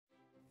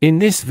In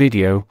this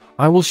video,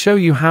 I will show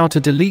you how to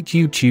delete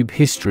YouTube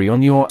history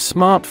on your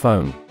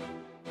smartphone.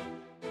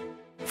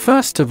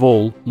 First of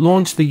all,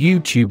 launch the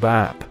YouTube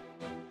app.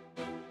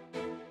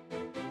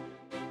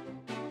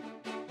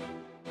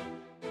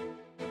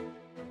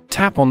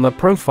 Tap on the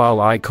profile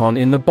icon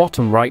in the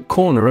bottom right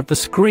corner of the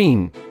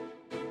screen.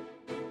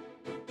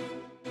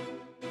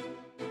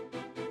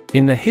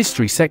 In the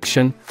History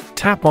section,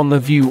 tap on the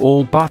View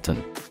All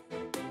button.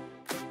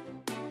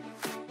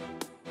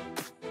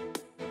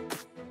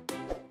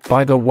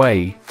 By the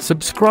way,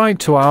 subscribe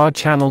to our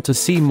channel to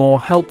see more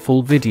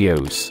helpful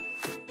videos.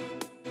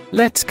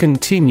 Let's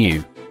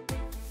continue.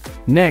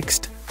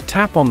 Next,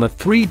 tap on the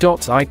three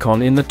dots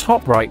icon in the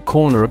top right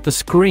corner of the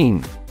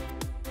screen.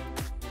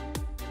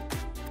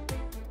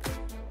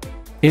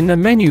 In the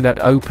menu that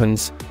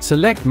opens,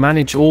 select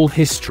Manage All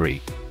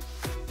History.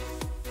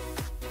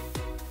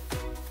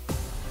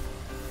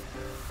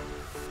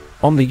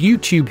 On the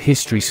YouTube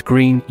history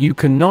screen, you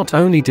can not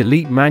only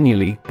delete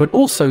manually, but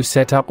also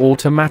set up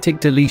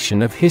automatic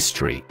deletion of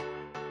history.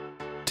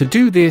 To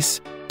do this,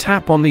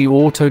 tap on the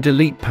Auto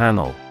Delete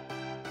panel.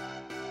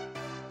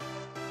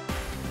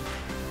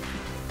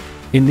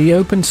 In the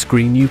open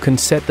screen, you can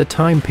set the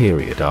time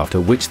period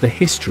after which the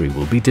history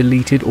will be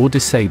deleted or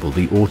disable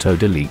the Auto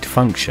Delete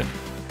function.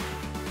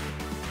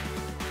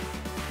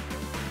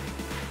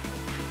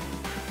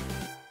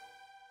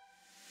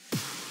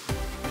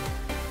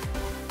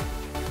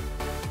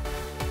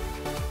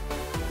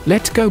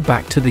 Let's go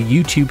back to the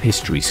YouTube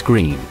history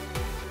screen.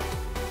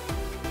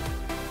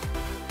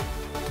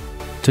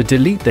 To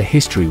delete the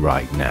history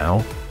right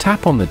now,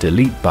 tap on the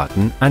Delete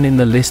button and in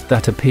the list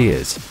that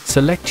appears,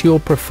 select your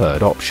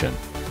preferred option.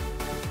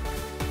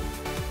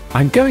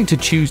 I'm going to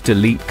choose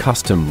Delete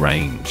Custom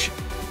Range.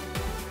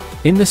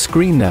 In the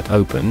screen that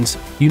opens,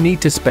 you need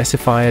to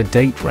specify a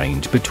date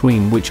range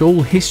between which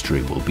all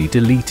history will be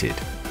deleted.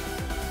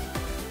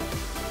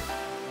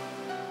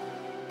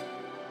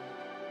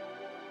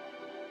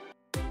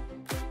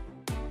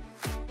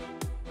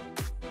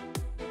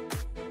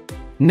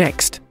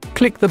 Next,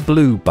 click the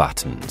blue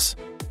buttons.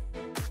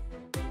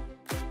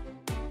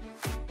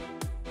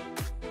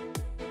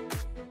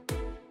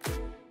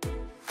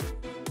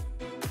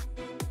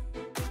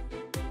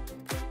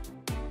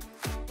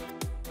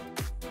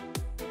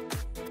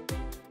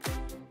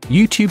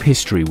 YouTube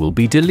history will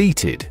be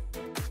deleted.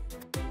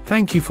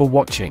 Thank you for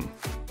watching.